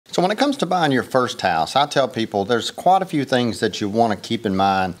So when it comes to buying your first house, I tell people there's quite a few things that you want to keep in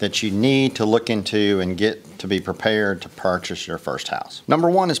mind that you need to look into and get to be prepared to purchase your first house. Number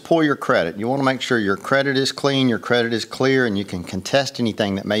one is pull your credit. You want to make sure your credit is clean, your credit is clear, and you can contest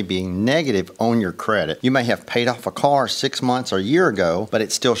anything that may be negative on your credit. You may have paid off a car 6 months or a year ago, but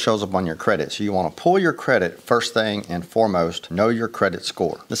it still shows up on your credit. So you want to pull your credit first thing and foremost, know your credit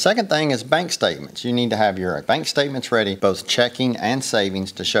score. The second thing is bank statements. You need to have your bank statements ready, both checking and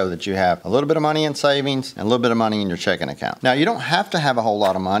savings, to show that you have a little bit of money in savings and a little bit of money in your checking account. Now, you don't have to have a whole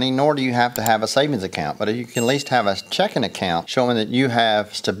lot of money, nor do you have to have a savings account, but you can at least have a checking account showing that you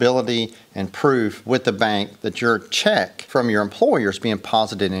have stability and proof with the bank that your check from your employer is being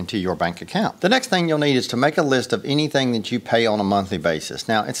posited into your bank account. The next thing you'll need is to make a list of anything that you pay on a monthly basis.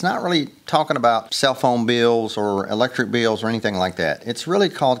 Now, it's not really talking about cell phone bills or electric bills or anything like that. It's really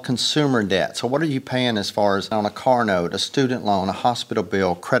called consumer debt. So what are you paying as far as on a car note, a student loan, a hospital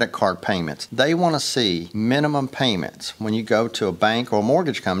bill, credit card payments? They want to see minimum payments when you go to a bank or a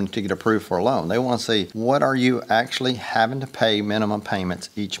mortgage company to get approved for a loan. They want to see what are you actually having to pay minimum payments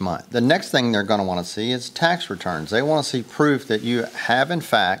each month. The next thing they're going to want to see is tax returns. They want to see proof that you have in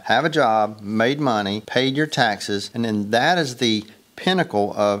fact have a job, made money, paid your taxes, and then that is the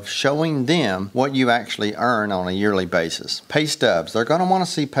pinnacle of showing them what you actually earn on a yearly basis. Pay stubs. They're going to want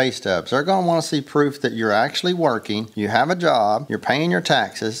to see pay stubs. They're going to want to see proof that you're actually working, you have a job, you're paying your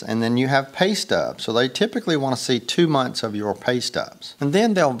taxes, and then you have pay stubs. So they typically want to see 2 months of your pay stubs. And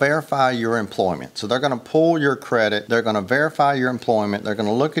then they'll verify your employment. So they're going to pull your credit. They're going to verify your employment. They're going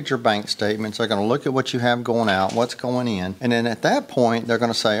to look at your bank statements. They're going to look at what you have going out, what's going in. And then at that point, they're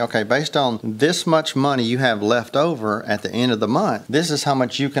going to say, okay, based on this much money you have left over at the end of the month, this is how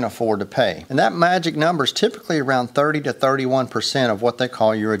much you can afford to pay. And that magic number is typically around 30 to 31% of what they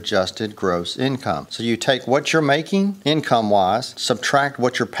call your adjusted gross income. So you take what you're making income-wise, subtract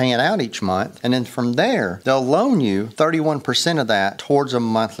what you're paying out each month, and then from there, they'll loan you 31% of that towards a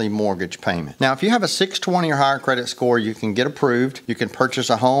monthly mortgage payment. Now, if you have a 620 or higher credit score, you can get approved. You can purchase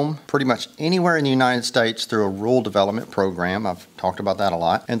a home pretty much anywhere in the United States through a rural development program. I've talked about that a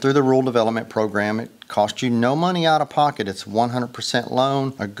lot. And through the rural development program, it costs you no money out of pocket. It's 100%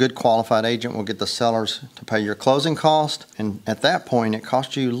 loan. A good qualified agent will get the sellers to pay your closing cost, and at that point it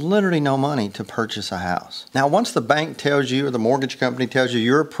costs you literally no money to purchase a house. Now, once the bank tells you or the mortgage company tells you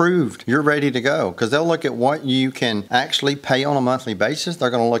you're approved, you're ready to go, because they'll look at what you can actually pay on a monthly basis. They're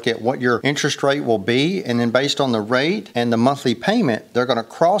going to look at what your interest rate will be, and then based on the rate and the monthly payment, they're going to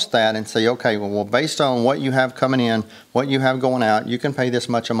cross that and say, okay, well, based on what you have coming in, what you have going out, you can pay this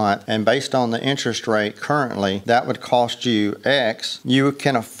much a month, and based on the interest rate currently, that would cost you X. You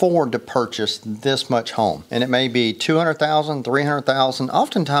can afford to purchase this much home. And it may be $200,000, $300,000.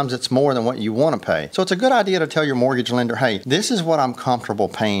 Oftentimes it's more than what you want to pay. So it's a good idea to tell your mortgage lender, hey, this is what I'm comfortable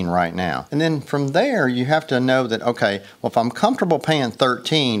paying right now. And then from there, you have to know that, okay, well, if I'm comfortable paying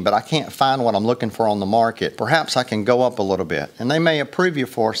 13, but I can't find what I'm looking for on the market, perhaps I can go up a little bit. And they may approve you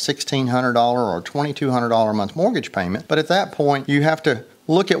for a $1,600 or $2,200 a month mortgage payment. But at that point, you have to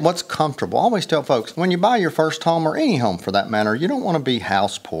look at what's comfortable. I always tell folks, when you buy your first home, or any home for that matter, you don't want to be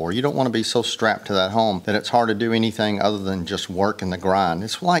house poor. You don't want to be so strapped to that home that it's hard to do anything other than just work and the grind.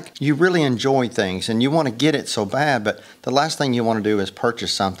 It's like you really enjoy things and you want to get it so bad, but the last thing you want to do is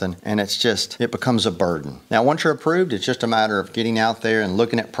purchase something and it becomes a burden. Now, once you're approved, it's just a matter of getting out there and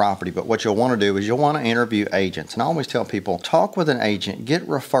looking at property. But what you'll want to do is you'll want to interview agents. And I always tell people, talk with an agent, get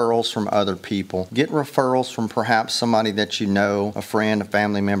referrals from other people, get referrals from perhaps somebody that you know, a friend, a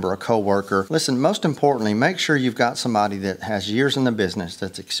family member, a coworker. Listen, most importantly, make sure you've got somebody that has years in the business,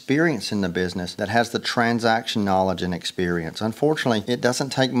 that's experienced in the business, that has the transaction knowledge and experience. Unfortunately, it doesn't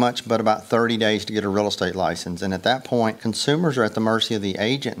take much but about 30 days to get a real estate license. And at that point, consumers are at the mercy of the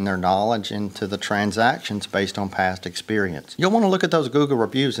agent and their knowledge into the transactions based on past experience. You'll want to look at those Google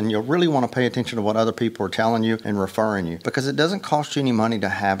reviews, and you'll really want to pay attention to what other people are telling you and referring you, because it doesn't cost you any money to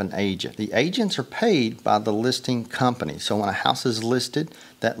have an agent. The agents are paid by the listing company. So when a house is listed,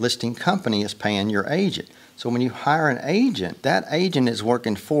 that listing company is paying your agent. So when you hire an agent, that agent is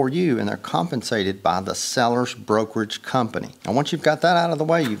working for you and they're compensated by the seller's brokerage company. And once you've got that out of the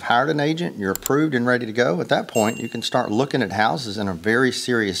way, you've hired an agent, you're approved and ready to go. At that point, you can start looking at houses in a very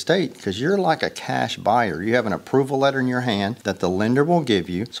serious state, because you're like a cash buyer. You have an approval letter in your hand that the lender will give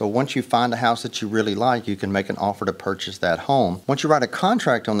you. So once you find a house that you really like, you can make an offer to purchase that home. Once you write a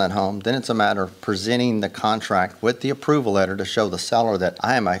contract on that home, then it's a matter of presenting the contract with the approval letter to show the seller that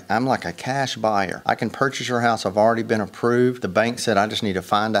I'm like a cash buyer. I can purchase your house have already been approved. The bank said, I just need to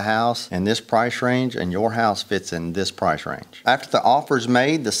find a house in this price range, and your house fits in this price range. After the offer is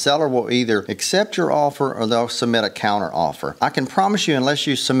made, the seller will either accept your offer or they'll submit a counter offer. I can promise you, unless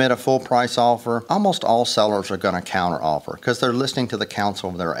you submit a full price offer, almost all sellers are going to counter offer because they're listening to the counsel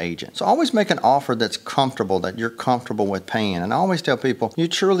of their agent. So always make an offer that's comfortable, that you're comfortable with paying. And I always tell people, you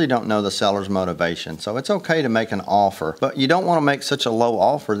truly don't know the seller's motivation. So it's okay to make an offer, but you don't want to make such a low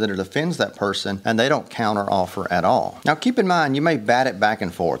offer that it offends that person and they don't counter offer at all. Now keep in mind, you may bat it back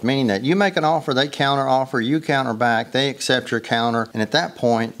and forth, meaning that you make an offer, they counter offer, you counter back, they accept your counter, and at that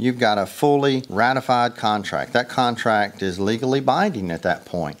point, you've got a fully ratified contract. That contract is legally binding at that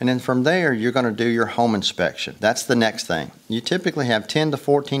point. And then from there, you're going to do your home inspection. That's the next thing. You typically have 10 to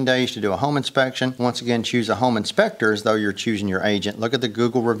 14 days to do a home inspection. Once again, choose a home inspector as though you're choosing your agent. Look at the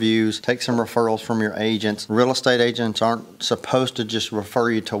Google reviews, take some referrals from your agents. Real estate agents aren't supposed to just refer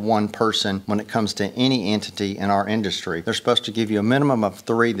you to one person when it comes to any entity in our industry. They're supposed to give you a minimum of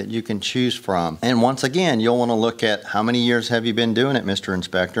 3 that you can choose from. And once again, you'll want to look at how many years have you been doing it, Mr.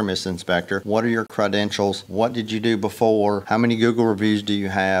 Inspector, Miss Inspector? What are your credentials? What did you do before? How many Google reviews do you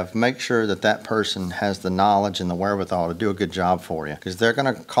have? Make sure that that person has the knowledge and the wherewithal to do a good job for you, because they're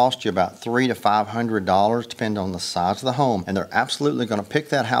going to cost you about $300 to $500, depending on the size of the home, and they're absolutely going to pick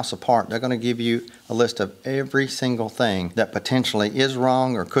that house apart. They're going to give you a list of every single thing that potentially is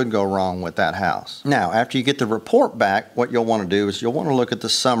wrong or could go wrong with that house. Now, after you get the report back, what you'll want to do is you'll want to look at the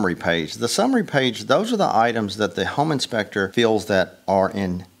summary page. The summary page, those are the items that the home inspector feels that are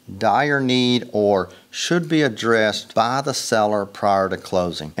in dire need or should be addressed by the seller prior to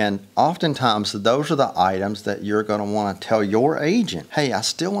closing. And oftentimes those are the items that you're going to want to tell your agent, hey, I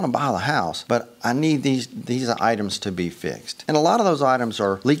still want to buy the house, but I need these items to be fixed. And a lot of those items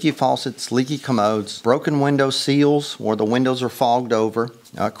are leaky faucets, leaky commodes, broken window seals where the windows are fogged over,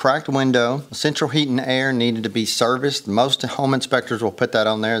 a cracked window, central heat and air needed to be serviced. Most home inspectors will put that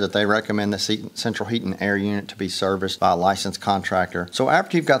on there that they recommend the central heat and air unit to be serviced by a licensed contractor. So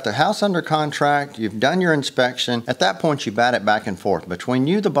after you've got the house under contract, you've done your inspection, at that point you bat it back and forth between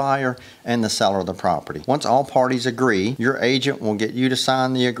you, the buyer, and the seller of the property. Once all parties agree, your agent will get you to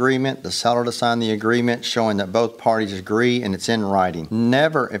sign the agreement, the seller to sign the agreement, showing that both parties agree and it's in writing.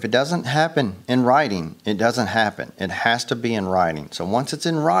 Never, if it doesn't happen in writing, it doesn't happen. It has to be in writing. So once it's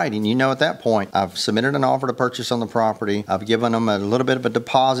in writing, you know at that point, I've submitted an offer to purchase on the property. I've given them a little bit of a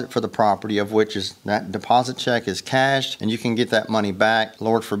deposit for the property, of which is that deposit check is cashed, and you can get that money back.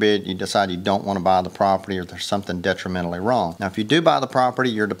 Lord forbid you decide you don't want to buy the property or there's something detrimentally wrong. Now, if you do buy the property,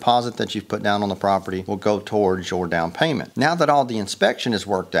 your deposit that you've put down on the property will go towards your down payment. Now that all the inspection is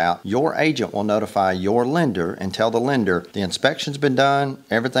worked out, your agent will notify your lender and tell the lender the inspection's been done,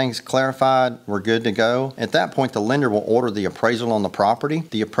 everything's clarified, we're good to go. At that point, the lender will order the appraisal on the property.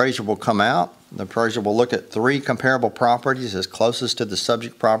 The appraiser will come out. The appraiser will look at 3 comparable properties as closest to the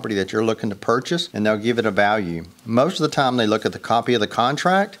subject property that you're looking to purchase, and they'll give it a value. Most of the time they look at the copy of the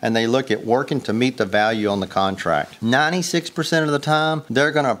contract and they look at working to meet the value on the contract. 96% of the time,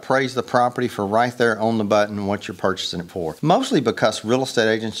 they're going to appraise the property for right there on the button what you're purchasing it for. Mostly because real estate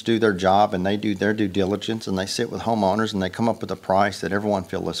agents do their job and they do their due diligence and they sit with homeowners and they come up with a price that everyone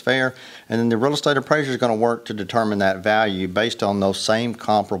feels is fair, and then the real estate appraiser is going to work to determine that value based on those same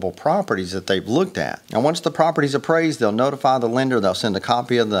comparable properties that they've looked at. Now, once the property's appraised, they'll notify the lender, they'll send a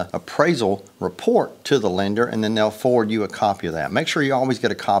copy of the appraisal report to the lender, and then they'll forward you a copy of that. Make sure you always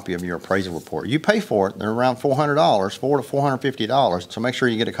get a copy of your appraisal report. You pay for it, they're around $400, $400 to $450, so make sure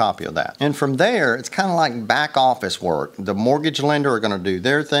you get a copy of that. And from there, it's kind of like back office work. The mortgage lender are going to do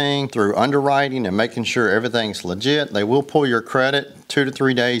their thing through underwriting and making sure everything's legit. They will pull your credit 2 to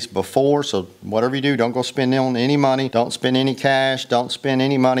 3 days before, so whatever you do, don't go spend on any money, don't spend any cash, don't spend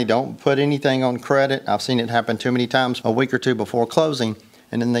any money, don't put anything on credit. I've seen it happen too many times a week or two before closing,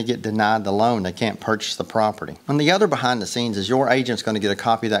 and then they get denied the loan. They can't purchase the property. And the other behind the scenes is your agent's going to get a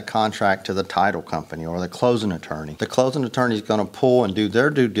copy of that contract to the title company or the closing attorney. The closing attorney is going to pull and do their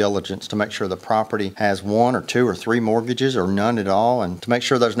due diligence to make sure the property has 1 or 2 or 3 mortgages or none at all, and to make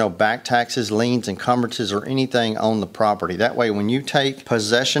sure there's no back taxes, liens, encumbrances, or anything on the property. That way, when you take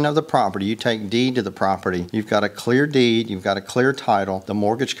possession of the property, you take deed to the property, you've got a clear deed, you've got a clear title. The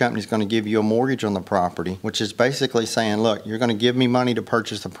mortgage company is going to give you a mortgage on the property, which is basically saying, look, you're going to give me money to purchase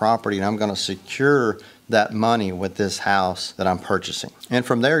the property, and I'm going to secure that money with this house that I'm purchasing. And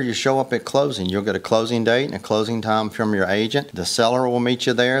from there, you show up at closing. You'll get a closing date and a closing time from your agent. The seller will meet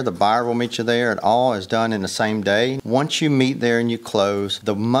you there. The buyer will meet you there. It all is done in the same day. Once you meet there and you close,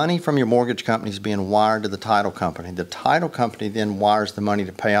 the money from your mortgage company is being wired to the title company. The title company then wires the money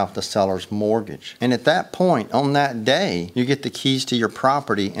to pay off the seller's mortgage. And at that point, on that day, you get the keys to your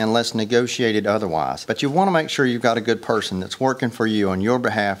property unless negotiated otherwise. But you want to make sure you've got a good person that's working for you on your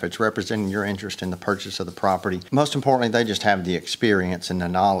behalf. It's representing your interest in the purchase of the property. Most importantly, they just have the experience and the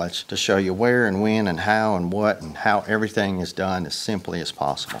knowledge to show you where and when and how and what and how everything is done as simply as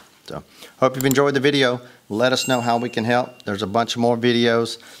possible. So, hope you've enjoyed the video. Let us know how we can help. There's a bunch of more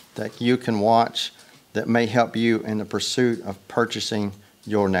videos that you can watch that may help you in the pursuit of purchasing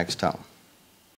your next home.